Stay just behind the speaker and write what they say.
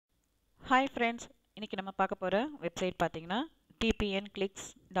Hi friends, இன்னைக்கு நம்ம பார்க்க போற வெப்சைட் பாத்தீங்கன்னா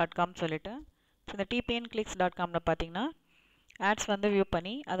tpnclicks.com சொல்லிட்டு. இந்த tpnclicks.comல பாத்தீங்கன்னா ads வந்து வியூ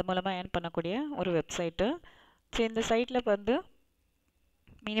பண்ணி அது மூலமா earn பண்ணக்கூடிய ஒரு வெப்சைட். இந்த சைட்ல வந்து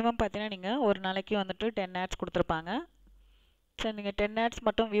மினிமம் பாத்தீங்கன்னா நீங்க ஒரு நாளைக்கு வந்துட்டு 10 ads கொடுத்திருப்பாங்க. நீங்க 10 ads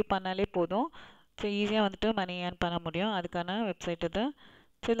மட்டும் வியூ பண்ணாலே போதும். ஈஸியா வந்துட்டு மணி earn பண்ண முடியும். அதுக்கான வெப்சைட் இது.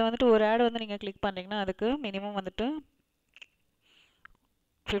 இதுல வந்துட்டு ஒரு ad வந்து நீங்க கிளிக் பண்றீங்கன்னா அதுக்கு மினிமம் வந்துட்டு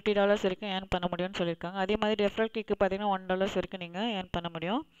 $50 வரைக்கும் ஏர்ன் பண்ண முடியும்னு சொல்லியிருக்காங்க. அதே மாதிரி ரெஃபரல் கிக்கு பார்த்தீங்கன்னா $1 வரைக்கும் நீங்கள் ஏர்ன் பண்ண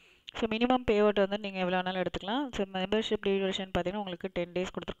முடியும். ஸோ மினிமம் பேஅவுட் வந்து நீங்கள் எவ்வளோ வேணாலும் எடுத்துக்கலாம். ஸோ மெம்பர்ஷிப் டியூரேஷன் பார்த்தீங்கன்னா உங்களுக்கு 10 days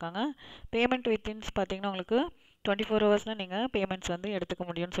கொடுத்துருக்காங்க. பேமெண்ட் வித்தின்ஸ் பார்த்தீங்கன்னா உங்களுக்கு 24 ஹவர்ஸில் நீங்கள் பேமெண்ட்ஸ் வந்து எடுத்துக்க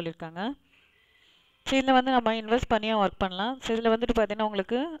முடியும்னு சொல்லியிருக்காங்க. ஸோ இதில் வந்து நம்ம இன்வெஸ்ட் பண்ணியும் ஒர்க் பண்ணலாம். ஸோ இதில் வந்துட்டு பார்த்தீங்கன்னா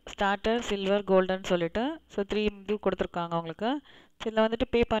உங்களுக்கு ஸ்டார்டர், சில்வர், கோல்டன் சொல்லிட்டு ஸோ 3 இது கொடுத்துருக்காங்க உங்களுக்கு. ஸோ இதில் வந்துட்டு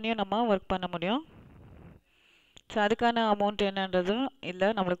பே பண்ணியும் நம்ம ஒர்க் பண்ண முடியும். ஸோ அதுக்கான அமௌண்ட் என்னன்றதும்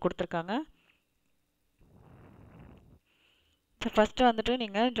இதில் நம்மளுக்கு கொடுத்துருக்காங்க. ஸோ ஃபஸ்ட்டு வந்துட்டு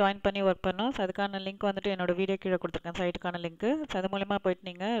நீங்கள் ஜாயின் பண்ணி ஒர்க் பண்ணணும். ஸோ அதுக்கான லிங்க் வந்துட்டு என்னோடய வீடியோ கீழே கொடுத்துருக்கேன், சைட்டுக்கான லிங்க்கு. ஸோ அது மூலிமா போய்ட்டு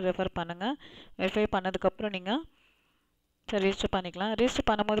நீங்கள் ரெஃபர் பண்ணுங்கள். வெரிஃபை பண்ணதுக்கப்புறம் நீங்கள் ரிஜிஸ்டர் பண்ணிக்கலாம்.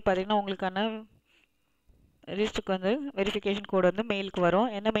 ரிஜிஸ்டர் பண்ணும்போது பார்த்தீங்கன்னா உங்களுக்கான ரிஜிஸ்டருக்கு வந்து வெரிஃபிகேஷன் கோடு வந்து மெயிலுக்கு வரும்.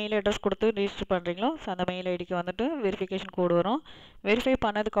 என்ன மெயில் அட்ரஸ் கொடுத்து ரிஜிஸ்டர் பண்ணுறீங்களோ ஸோ அந்த மெயில் ஐடிக்கு வந்துட்டு வெரிஃபிகேஷன் கோடு வரும். வெரிஃபை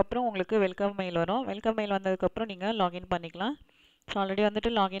பண்ணதுக்கப்புறம் உங்களுக்கு வெல்கம் மெயில் வரும். வெல்கம் மெயில் வந்ததுக்கப்புறம் நீங்கள் லாகின் பண்ணிக்கலாம். ஸோ ஆல்ரெடி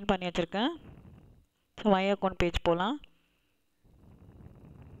வந்துட்டு லாகின் பண்ணி வச்சுருக்கேன். ஸோ மை அக்கௌண்ட் பேஜ் போகலாம்.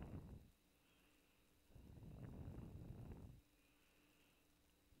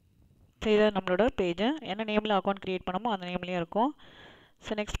 ஸோ இதான் நம்மளோட பேஜ். என்ன நேமில் அக்கௌண்ட் க்ரியேட் பண்ணமோ அந்த நேம்லேயே இருக்கும்.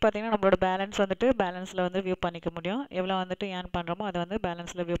 ஸோ நெக்ஸ்ட் பார்த்தீங்கன்னா நம்மளோட பேலன்ஸ் வந்துட்டு பேலன்ஸில் வந்து வியூ பண்ணிக்க முடியும். எவ்வளோ வந்துட்டு ஏர்ன் பண்ணுறோமோ அதை வந்து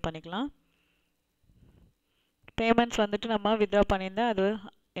பேலன்ஸில் வியூ பண்ணிக்கலாம். பேமெண்ட்ஸ் வந்துட்டு நம்ம வித்ட்ரா பண்ணியிருந்தால் அது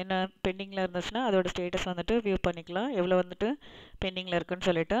என்ன பெண்டிங்கில் இருந்துச்சுன்னா அதோட ஸ்டேட்டஸ் வந்துட்டு வியூ பண்ணிக்கலாம், எவ்வளோ வந்துட்டு பெண்டிங்கில் இருக்குன்னு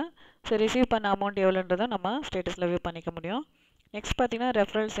சொல்லிட்டு. ஸோ ரிசீவ் பண்ண அமௌண்ட் எவ்வளோன்றதை நம்ம ஸ்டேட்டஸில் வியூ பண்ணிக்க முடியும். நெக்ஸ்ட் பார்த்தீங்கன்னா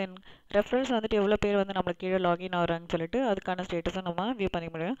ரெஃபரல்ஸ் வந்துட்டு எவ்வளோ பேர் வந்து நம்மளுக்கு கீழே லாகின் ஆகிறாங்கன்னு சொல்லிட்டு அதுக்கான ஸ்டேட்டஸும் நம்ம வியூ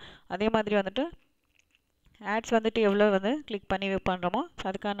பண்ணிக்க முடியும். அதே மாதிரி வந்துட்டு ஆட்ஸ் வந்துட்டு எவ்வளோ வந்து கிளிக் பண்ணி வியூ பண்ணுறோமோ ஸோ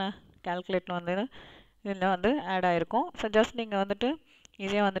அதுக்கான கால்குலேட்டில் வந்து இதில் வந்து ஆட் ஆகிருக்கும். ஸோ ஜஸ்ட் நீங்கள் வந்துட்டு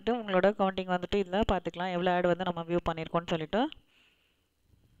ஈஸியாக வந்துட்டு உங்களோட கவுண்டிங் வந்துட்டு இதில் பார்த்துக்கலாம் எவ்வளோ ஆட் வந்து நம்ம வியூ பண்ணியிருக்கோம்னு சொல்லிட்டு.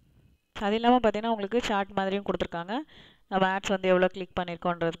 அது இல்லாமல் பார்த்தீங்கன்னா உங்களுக்கு சார்ட் மாதிரியும் கொடுத்துருக்காங்க. நம்ம ஆட்ஸ் வந்து எவ்வளோ கிளிக்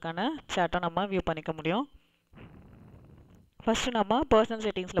பண்ணியிருக்கோன்றதுக்கான சார்ட்டும் நம்ம வியூ பண்ணிக்க முடியும். ஃபஸ்ட்டு நம்ம பர்சனல்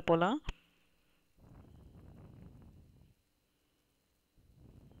செட்டிங்ஸில் போகலாம்.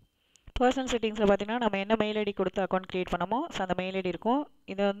 பர்சனல் செட்டிங்ஸில் பார்த்தீங்கன்னா நம்ம என்ன மெயில் ஐடி கொடுத்து அக்கௌண்ட் க்ரியேட் பண்ணமோ ஸோ அந்த மெயில் ஐடி இருக்கும்.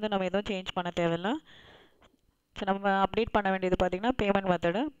 இதை வந்து நம்ம எதுவும் சேஞ்ச் பண்ண தேவையில்லை. ஸோ நம்ம அப்டேட் பண்ண வேண்டியது பார்த்தீங்கன்னா பேமெண்ட்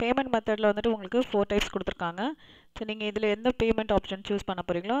மெத்தடில் வந்துட்டு உங்களுக்கு 4 டைப்ஸ் கொடுத்துருக்காங்க. ஸோ நீங்கள் இதில் எந்த பேமெண்ட் ஆப்ஷன் சூஸ் பண்ண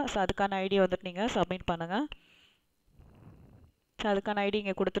போகிறீங்களோ ஸோ அதுக்கான ஐடி வந்துட்டு நீங்கள் சப்மிட் பண்ணுங்கள். ஸோ அதுக்கான ஐடி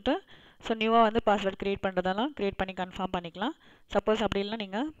இங்கே கொடுத்துட்டு ஸோ நியூவாக வந்து பாஸ்வேர்டு க்ரியேட் பண்ணுறதெல்லாம் க்ரியேட் பண்ணி கன்ஃபார்ம் பண்ணிக்கலாம். சப்போஸ் அப்படி இல்லைனா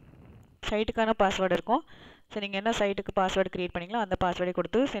நீங்கள் சைட்டுக்கான பாஸ்வேர்டு இருக்கும். ஸோ நீங்கள் என்ன சைட்டுக்கு பாஸ்வேர்டு க்ரியேட் பண்ணிங்களோ அந்த பாஸ்வேர்டை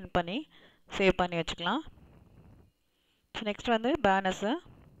கொடுத்து சென்ட் பண்ணி சேவ் பண்ணி வச்சுக்கலாம். ஸோ நெக்ஸ்ட் வந்து பேனர்ஸில்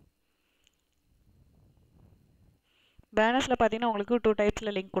பார்த்தீங்கன்னா உங்களுக்கு 2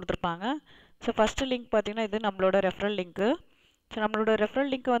 டைப்ஸில் லிங்க் கொடுத்துருப்பாங்க. ஸோ ஃபஸ்ட்டு லிங்க் பார்த்தீங்கன்னா இது நம்மளோட ரெஃபரல் லிங்க்கு. ஸோ நம்மளோட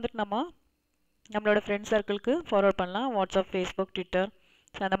ரெஃபரல் லிங்க்கு வந்துட்டு நம்மளோட ஃப்ரெண்ட்ஸ் சர்க்கிளுக்கு ஃபார்வர்ட் பண்ணலாம். வாட்ஸ்அப், ஃபேஸ்புக், ட்விட்டர்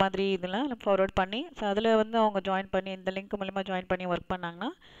ஸோ அந்த மாதிரி இதெல்லாம் ஃபார்வர்ட் பண்ணி ஸோ அதில் வந்து அவங்க ஜாயின் பண்ணி இந்த லிங்க் மூலிமா ஜாயின் பண்ணி ஒர்க் பண்ணாங்கன்னா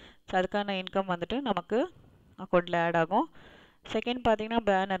ஸோ அதுக்கான இன்கம் வந்துட்டு நமக்கு அக்கௌண்ட்டில் ஆட் ஆகும். செகண்ட் பார்த்தீங்கன்னா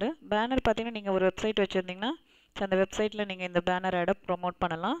பேனர் பார்த்தீங்கன்னா நீங்கள் ஒரு வெப்சைட் வச்சுருந்தீங்கன்னா ஸோ அந்த வெப்சைட்டில் நீங்கள் இந்த பேனர் ஆடை ப்ரொமோட்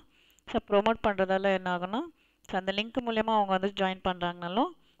பண்ணலாம். ஸோ ப்ரொமோட் பண்ணுறதால என்ன ஆகும்னா ஸோ அந்த லிங்க் மூலயமா அவங்க வந்து ஜாயின்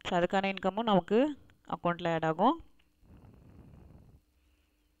பண்ணுறாங்கனாலும் ஸோ அதுக்கான இன்கமும் நமக்கு அக்கௌண்ட்டில் ஆட் ஆகும்.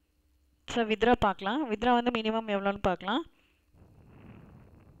 ஸோ வித்ரா பார்க்கலாம். வித்ரா வந்து மினிமம் எவ்வளோன்னு பார்க்கலாம்.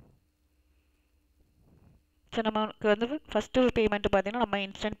 ஸோ நமக்கு வந்து ஃபஸ்ட்டு பேமெண்ட்டு பார்த்தீங்கன்னா நம்ம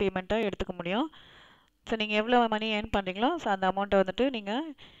இன்ஸ்டன்ட் பேமெண்ட்டாக எடுத்துக்க முடியும். ஸோ நீங்கள் எவ்வளோ மணி ஏர்ன் பண்ணுறீங்களோ ஸோ அந்த அமௌண்ட்டை வந்துட்டு நீங்கள்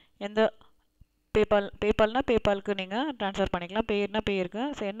எந்த பேபால்னால் பேபாலுக்கு நீங்கள் ட்ரான்ஸ்ஃபர் பண்ணிக்கலாம். பேர்னா பேருக்கு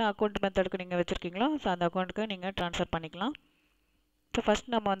ஸோ என்ன அக்கௌண்ட் மெத்தடுக்கு நீங்கள் வச்சுருக்கீங்களோ ஸோ அந்த அக்கௌண்ட்டுக்கு நீங்கள் ட்ரான்ஸ்ஃபர் பண்ணிக்கலாம். ஸோ ஃபஸ்ட்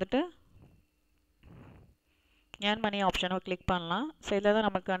நம்ம வந்துட்டு ஏர்ன் மணி ஆப்ஷனை கிளிக் பண்ணலாம். ஸோ இதில் தான்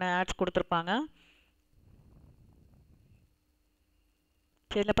நமக்கான ஆட்ஸ் கொடுத்துருப்பாங்க.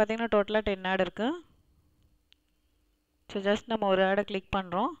 ஸோ இதில் பார்த்தீங்கன்னா டோட்டலாக 10 ஆட் இருக்குது. ஸோ ஜஸ்ட் நம்ம ஒரு ஆடை கிளிக்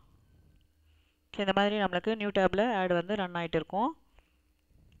பண்ணுறோம். ஸோ இந்த மாதிரி நம்மளுக்கு நியூ டேப்பில் ஆட் வந்து ரன் ஆகிட்டு இருக்கும்.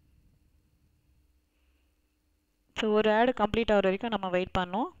 ஸோ ஒரு ஆடு கம்ப்ளீட் ஆகிற வரைக்கும் நம்ம வெயிட்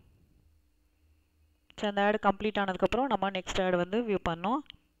பண்ணோம். ஸோ அந்த ஆடு கம்ப்ளீட் ஆனதுக்கப்புறம் நம்ம நெக்ஸ்ட் ஆடு வந்து வியூ பண்ணோம்.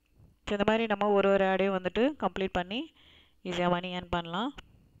 ஸோ இந்த மாதிரி நம்ம ஒரு ஆடையும் வந்துட்டு கம்ப்ளீட் பண்ணி ஈஸியாக மணி ஏர்ன் பண்ணலாம்.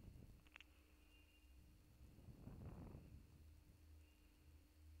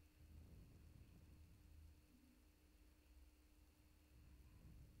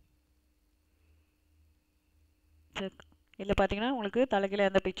 இதில் பார்த்தீங்கன்னா உங்களுக்கு தலைகீழ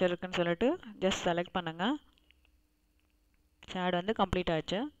எந்த பிக்சர் இருக்குன்னு சொல்லிட்டு ஜஸ்ட் செலக்ட் பண்ணுங்கள். ஆட் வந்து கம்ப்ளீட்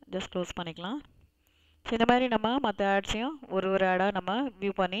ஆச்சு. ஜஸ்ட் க்ளோஸ் பண்ணிக்கலாம். ஸோ இந்த மாதிரி நம்ம மற்ற ஆட்ஸையும் ஒரு ஆடாக நம்ம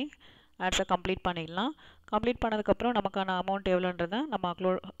வியூ பண்ணி ஆட்ஸை கம்ப்ளீட் பண்ணிடலாம். கம்ப்ளீட் பண்ணதுக்கப்புறம் நமக்கான அமௌண்ட் எவ்வளோன்றதை நம்ம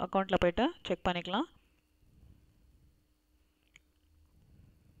அக்கௌண்ட்டில் போய்ட்டு செக் பண்ணிக்கலாம்.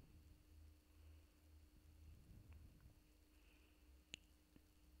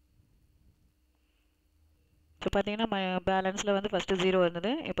 ஸோ பார்த்தீங்கன்னா பேலன்ஸில் வந்து ஃபஸ்ட்டு 0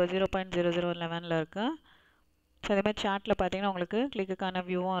 இருந்தது, இப்போ 0.0011 இருக்குது. ஸோ அதேமாதிரி சார்ட்டில் பார்த்தீங்கன்னா உங்களுக்கு கிளிக்குக்கான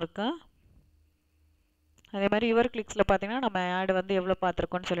வியூவும் இருக்குது. அதே மாதிரி யுவர் கிளிக்ஸில் பார்த்தீங்கன்னா நம்ம ஆடு வந்து எவ்வளோ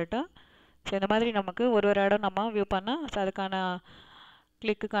பார்த்துருக்கோன்னு சொல்லிட்டு, ஸோ இந்த மாதிரி நமக்கு ஒரு ஆடும் நம்ம வியூ பண்ணால் ஸோ அதுக்கான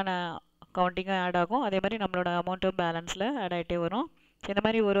கிளிக்குக்கான கவுண்டிங்கும் ஆட் ஆகும். அதே மாதிரி நம்மளோட அமௌண்ட்டும் பேலன்ஸில் ஆட் ஆகிட்டே வரும். ஸோ இந்த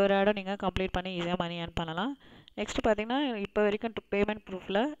மாதிரி ஒரு ஆடும் நீங்கள் கம்ப்ளீட் பண்ணி ஈஸியாக மணி ஏர்ன் பண்ணலாம். நெக்ஸ்ட் பார்த்தீங்கன்னா இப்போ வரைக்கும் பேமெண்ட்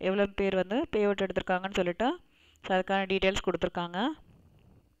ப்ரூஃபில் எவ்வளோ பேர் வந்து பே அவுட் எடுத்திருக்காங்கன்னு சொல்லிட்டு ஸோ அதுக்கான டீட்டெயில்ஸ் கொடுத்துருக்காங்க.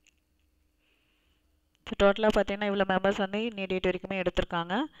 ஸோ டோட்டலாக பார்த்தீங்கன்னா இவ்வளோ மெம்பர்ஸ் வந்து இன்னி டேட் வரைக்குமே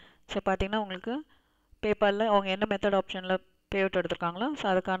எடுத்திருக்காங்க. ஸோ பார்த்தீங்கன்னா உங்களுக்கு பேபாலில் அவங்க என்ன மெத்தட் ஆப்ஷனில் பே அவுட் எடுத்திருக்காங்களோ ஸோ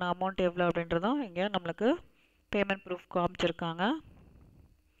அதுக்கான அமௌண்ட் எவ்வளோ அப்படின்றதும் இங்கே நம்மளுக்கு பேமெண்ட் ப்ரூஃப் காமிச்சிருக்காங்க.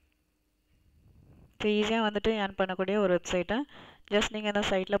 ஸோ ஈஸியாக வந்துட்டு ஏர்ன் பண்ணக்கூடிய ஒரு வெப்சைட்டை ஜஸ்ட் நீங்கள் இந்த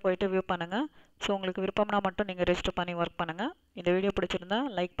சைட்டில் போய்ட்டு வியூ பண்ணுங்கள். ஸோ உங்களுக்கு விருப்பம்னா மட்டும் நீங்கள் ரெஜிஸ்டர் பண்ணி ஒர்க் பண்ணுங்கள். இந்த வீடியோ பிடிச்சிருந்தா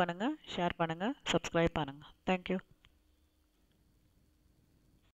லைக் பண்ணுங்கள், ஷேர் பண்ணுங்கள், சப்ஸ்கிரைப் பண்ணுங்கள். தேங்க்யூ.